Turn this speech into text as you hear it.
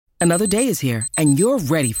Another day is here, and you're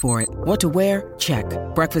ready for it. What to wear? Check.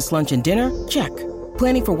 Breakfast, lunch, and dinner? Check.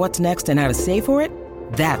 Planning for what's next and how to save for it?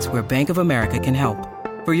 That's where Bank of America can help.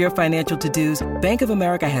 For your financial to-dos, Bank of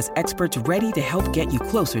America has experts ready to help get you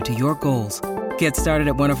closer to your goals. Get started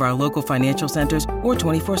at one of our local financial centers or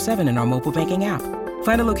 24/7 in our mobile banking app.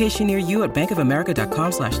 Find a location near you at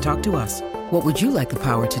bankofamerica.com/talktous. What would you like the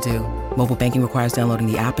power to do? Mobile banking requires downloading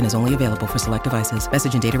the app and is only available for select devices.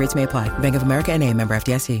 Message and data rates may apply. Bank of America N.A., member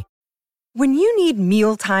FDIC. When you need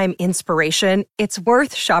mealtime inspiration, it's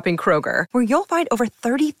worth shopping Kroger, where you'll find over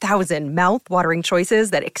 30,000 mouth-watering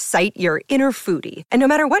choices that excite your inner foodie. And no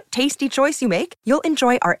matter what tasty choice you make, you'll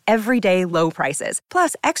enjoy our everyday low prices,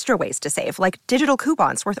 plus extra ways to save, like digital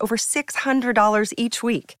coupons worth over $600 each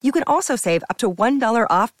week. You can also save up to $1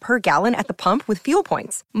 off per gallon at the pump with fuel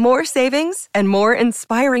points. More savings and more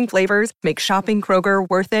inspiring flavors make shopping Kroger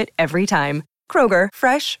worth it every time. Kroger,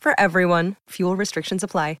 fresh for everyone. Fuel restrictions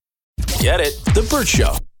apply. Get it? The Burt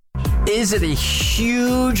Show. Is it a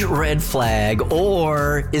huge red flag,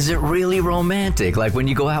 or is it really romantic? Like when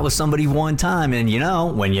you go out with somebody one time and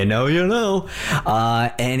when you know,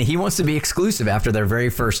 and he wants to be exclusive after their very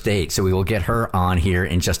first date. So we will get her on here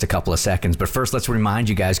in just a couple of seconds. But first, let's remind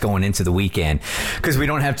you guys going into the weekend, because we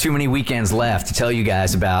don't have too many weekends left, to tell you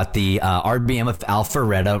guys about the RBM of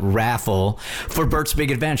Alpharetta raffle for Burt's Big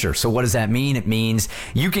Adventure. So what does that mean? It means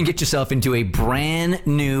you can get yourself into a brand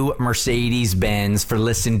new Mercedes-Benz for,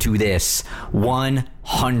 listen to this,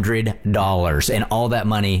 $100, and all that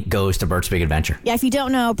money goes to Burt's Big Adventure. Yeah, if you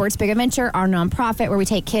don't know, Burt's Big Adventure, our nonprofit where we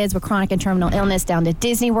take kids with chronic and terminal illness down to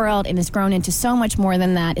Disney World, and it's grown into so much more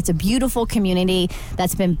than that. It's a beautiful community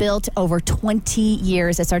that's been built over 20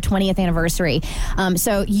 years. It's our 20th anniversary.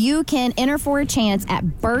 So you can enter for a chance at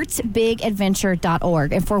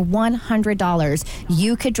burtsbigadventure.org, and for $100,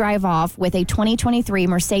 you could drive off with a 2023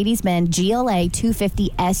 Mercedes-Benz GLA 250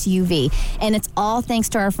 SUV, and it's all thanks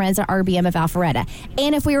to our friends at RBM of Alpharetta.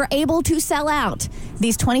 And if we were able to sell out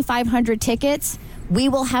these 2,500 tickets, we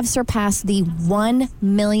will have surpassed the $1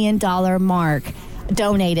 million mark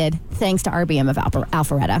donated thanks to RBM of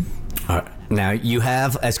Alpharetta. Now, you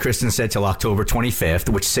have, as Kristen said, till October 25th,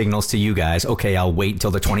 which signals to you guys, okay, I'll wait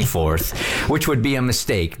until the 24th, which would be a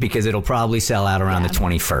mistake because it'll probably sell out around the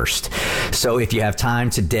 21st. So if you have time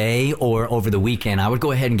today or over the weekend, I would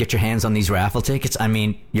go ahead and get your hands on these raffle tickets. I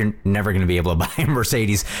mean, you're never going to be able to buy a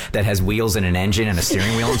Mercedes that has wheels and an engine and a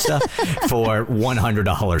steering wheel and stuff for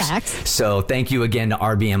 $100. Facts. So thank you again to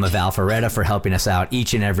RBM of Alpharetta for helping us out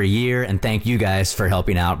each and every year. And thank you guys for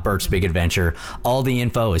helping out Burt's Big Adventure. All the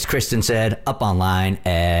info, as Kristen said, up online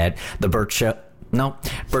at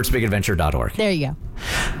burtsbigadventure.org. There you go.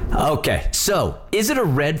 Okay, so is it a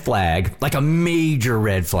red flag, like a major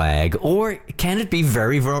red flag, or can it be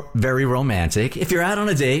very, very romantic if you're out on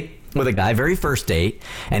a date with a guy, very first date,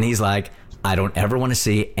 and he's like, I don't ever want to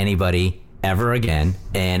see anybody ever again,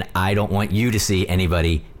 and I don't want you to see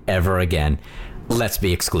anybody ever again. Let's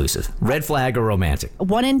be exclusive. Red flag or romantic?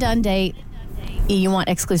 One and done date. You want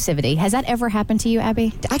exclusivity. Has that ever happened to you,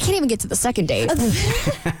 Abby? I can't even get to the second date.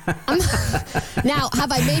 Now,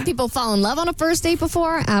 have I made people fall in love on a first date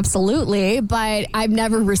before? Absolutely, but I've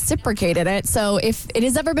never reciprocated it. So if it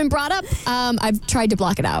has ever been brought up, I've tried to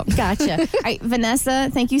block it out. Gotcha. All right,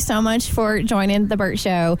 Vanessa, thank you so much for joining the Burt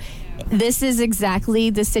Show. This is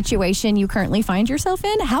exactly the situation you currently find yourself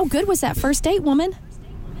in. How good was that first date, woman?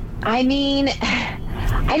 I mean,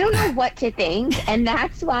 I don't know what to think, and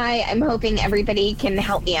that's why I'm hoping everybody can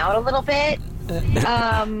help me out a little bit.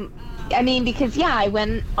 I mean, because, I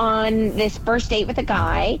went on this first date with a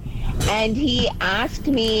guy, and he asked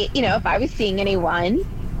me, if I was seeing anyone,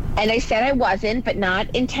 and I said I wasn't, but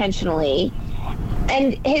not intentionally.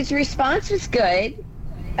 And his response was good.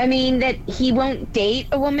 I mean, that he won't date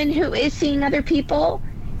a woman who is seeing other people.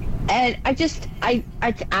 And it's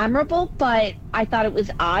admirable, but I thought it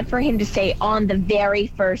was odd for him to say on the very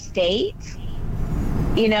first date,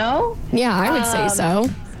 Yeah, I would say so.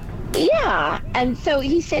 Yeah. And so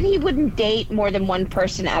he said he wouldn't date more than one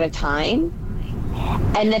person at a time.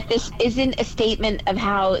 And that this isn't a statement of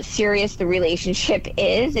how serious the relationship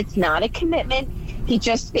is. It's not a commitment. He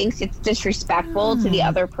just thinks it's disrespectful to the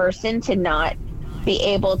other person to not be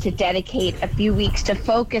able to dedicate a few weeks to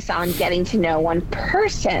focus on getting to know one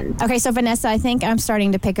person. Okay, so Vanessa, I think I'm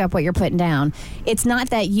starting to pick up what you're putting down. It's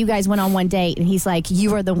not that you guys went on one date and he's like,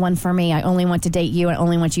 you are the one for me. I only want to date you. I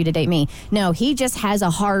only want you to date me. No, he just has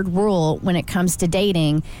a hard rule when it comes to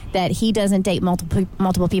dating that he doesn't date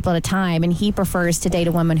multiple people at a time, and he prefers to date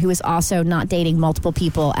a woman who is also not dating multiple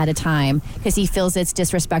people at a time because he feels it's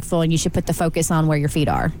disrespectful and you should put the focus on where your feet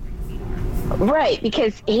are. Right,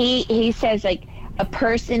 because he says, like, a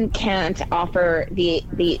person can't offer the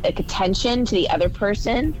attention to the other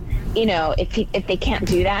person, if they can't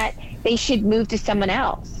do that, they should move to someone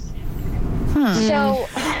else. So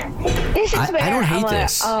this is where I don't hate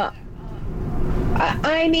this.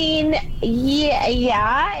 I mean,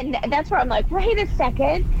 yeah, and that's where I'm like, wait a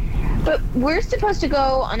second. But we're supposed to go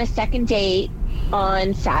on a second date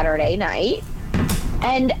on Saturday night,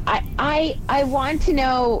 and I want to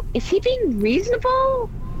know, is he being reasonable?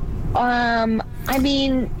 I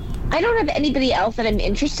mean, I don't have anybody else that I'm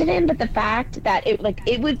interested in, but the fact that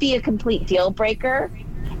it would be a complete deal breaker,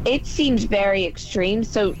 it seems very extreme.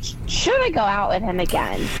 So should I go out with him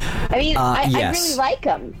again? I mean, yes. I really like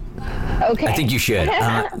him. Okay. I think you should.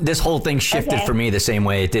 This whole thing shifted for me the same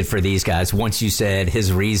way it did for these guys. Once you said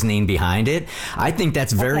his reasoning behind it, I think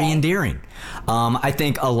that's very endearing. I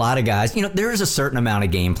think a lot of guys, there is a certain amount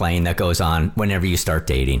of game playing that goes on whenever you start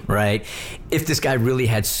dating, right? If this guy really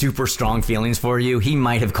had super strong feelings for you, he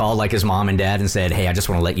might have called like his mom and dad and said, hey, I just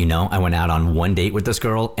want to let you know I went out on one date with this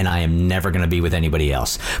girl and I am never going to be with anybody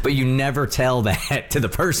else. But you never tell that to the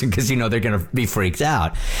person because they're going to be freaked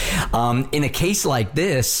out. In a case like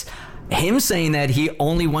this, him saying that he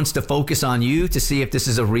only wants to focus on you to see if this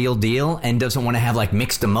is a real deal and doesn't want to have like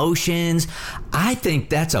mixed emotions, I think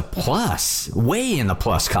that's a plus, way in the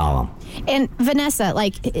plus column. And Vanessa, I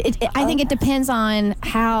think it depends on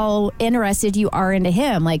how interested you are into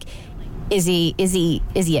him. Like, is he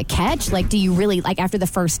a catch? Like, do you really, like, after the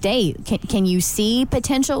first date, can you see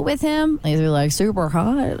potential with him? Is he like super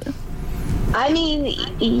hot? I mean,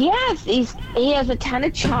 yes, he has a ton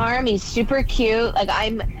of charm. He's super cute. Like,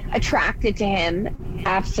 I'm attracted to him,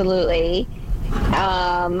 absolutely.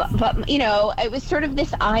 But it was sort of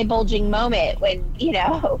this eye-bulging moment when, he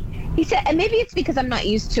said, and maybe it's because I'm not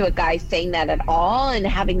used to a guy saying that at all and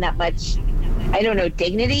having that much, I don't know,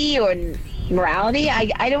 dignity or morality.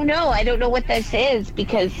 I don't know. I don't know what this is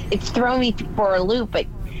because it's thrown me for a loop. But,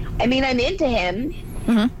 I mean, I'm into him,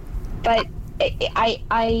 but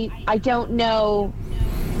I don't know.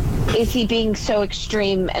 Is he being so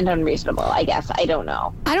extreme and unreasonable? I guess. I don't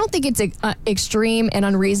know. I don't think it's extreme and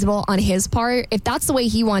unreasonable on his part. If that's the way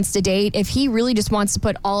he wants to date, if he really just wants to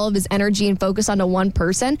put all of his energy and focus onto one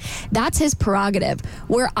person, that's his prerogative.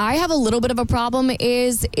 Where I have a little bit of a problem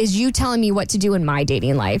is you telling me what to do in my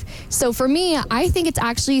dating life. So for me, I think it's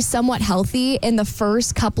actually somewhat healthy in the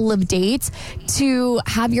first couple of dates to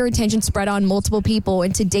have your attention spread on multiple people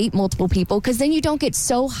and to date multiple people, because then you don't get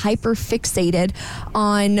so hyper fixated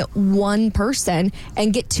on one person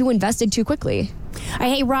and get too invested too quickly.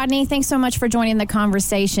 Hey, Rodney, thanks so much for joining the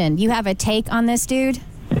conversation. You have a take on this dude?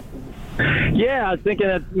 Yeah, I was thinking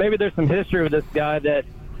that maybe there's some history with this guy, that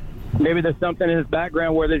maybe there's something in his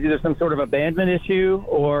background where there's either some sort of abandonment issue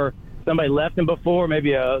or somebody left him before,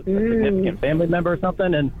 maybe a significant family member or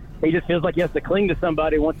something, and he just feels like he has to cling to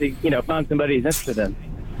somebody once he finds somebody he's interested in.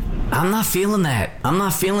 I'm not feeling that. I'm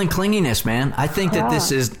not feeling clinginess, man. I think that this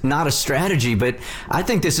is not a strategy, but I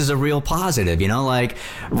think this is a real positive, like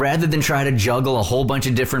rather than try to juggle a whole bunch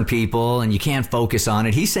of different people and you can't focus on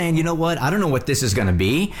it. He's saying, you know what? I don't know what this is going to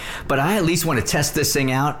be, but I at least want to test this thing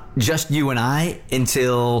out, just you and I,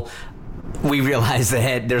 until we realize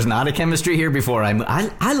that there's not a chemistry here before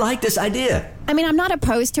I like this idea. I mean, I'm not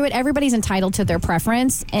opposed to it. Everybody's entitled to their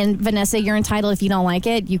preference. And Vanessa, you're entitled, if you don't like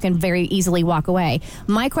it, you can very easily walk away.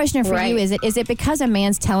 My question for you is it because a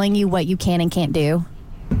man's telling you what you can and can't do?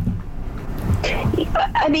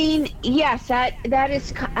 I mean, yes, that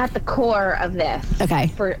is at the core of this. Okay.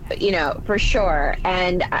 For sure.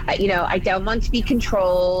 And I don't want to be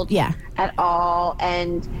controlled at all.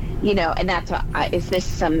 And and that's what, is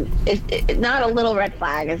this not a little red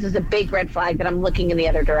flag. This is a big red flag that I'm looking in the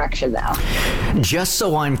other direction though. Just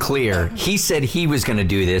so I'm clear, he said he was going to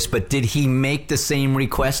do this, but did he make the same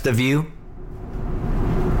request of you?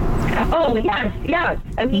 Oh, yes.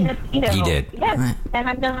 I mean, He did. Yes, and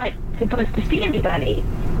I'm not supposed to see anybody.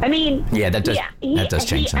 I mean... Yeah, that does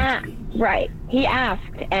change things. Right. He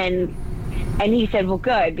asked, and he said, well,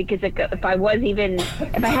 good, because if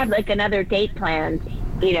I had like another date planned,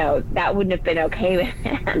 that wouldn't have been okay with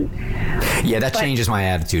him. Yeah, that changes my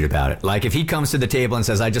attitude about it. Like, if he comes to the table and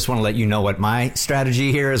says, I just want to let you know what my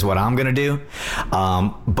strategy here is, what I'm going to do,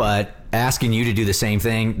 but asking you to do the same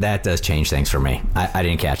thing, that does change things for me. I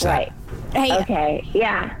didn't catch that. Right. Hey, okay,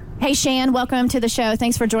 yeah. Hey, Shan, welcome to the show.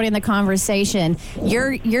 Thanks for joining the conversation.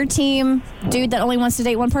 Your team, dude that only wants to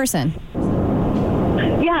date one person.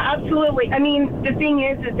 Yeah, absolutely. I mean, the thing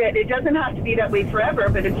is that it doesn't have to be that way forever,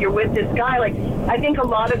 but if you're with this guy, I think a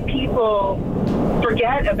lot of people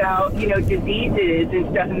forget about, diseases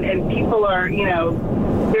and stuff, and people are,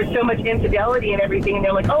 there's so much infidelity and everything, and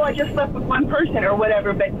they're like, oh, I just slept with one person or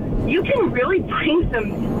whatever, but you can really bring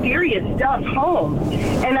some serious stuff home.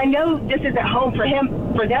 And I know this isn't home for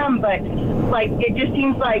them, but like it just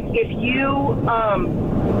seems like if you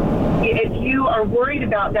are worried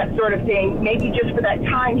about that sort of thing, maybe just for that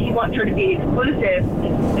time he wants her to be exclusive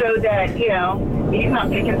so that, you know, he's not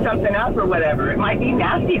picking something up or whatever. It might be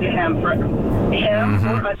nasty to him for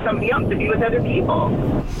him or somebody else to be with other people.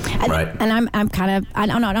 Right. And I'm kind of, I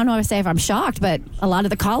don't know how to say if I'm shocked, but a lot of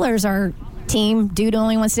the callers are team dude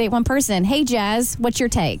only wants to date one person. Hey, Jazz, what's your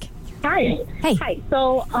take? Hi. Hey. Hi.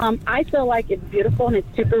 So I feel like it's beautiful and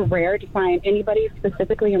it's super rare to find anybody,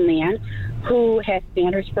 specifically a man, who has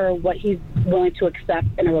standards for what he's willing to accept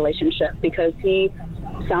in a relationship, because he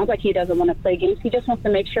sounds like he doesn't want to play games. He just wants to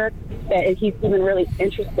make sure that he's even really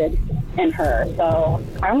interested in her. So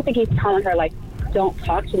I don't think he's telling her, like, don't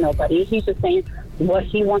talk to nobody. He's just saying what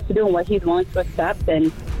he wants to do and what he's willing to accept.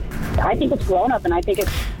 And I think it's grown up, and I think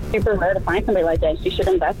it's super rare to find somebody like that. She should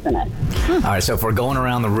invest in it. All right, so if we're going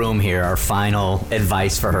around the room here, our final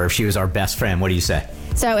advice for her, if she was our best friend, what do you say?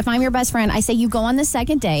 So if I'm your best friend, I say you go on the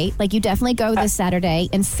second date. Like, you definitely go this Saturday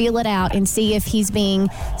and feel it out and see if he's being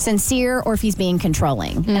sincere or if he's being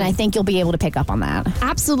controlling. And I think you'll be able to pick up on that.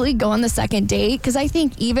 Absolutely go on the second date, because I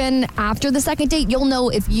think even after the second date, you'll know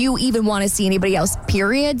if you even want to see anybody else,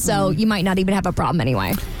 period. So you might not even have a problem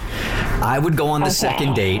anyway. I would go on the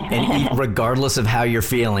second date, and regardless of how you're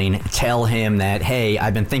feeling, tell him that, hey,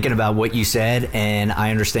 I've been thinking about what you said, and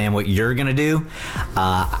I understand what you're going to do.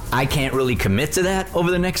 I can't really commit to that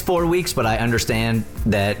over the next 4 weeks, but I understand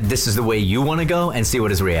that this is the way you want to go, and see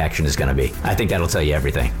what his reaction is going to be. I think that'll tell you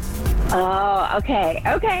everything. Oh, okay.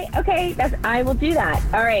 I will do that.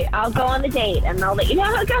 All right, I'll go on the date, and I'll let you know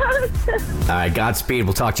how it goes. All right, Godspeed.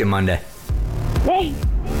 We'll talk to you Monday. Thanks.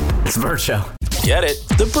 It's The Bert Show. Get it?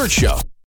 The Bert Show.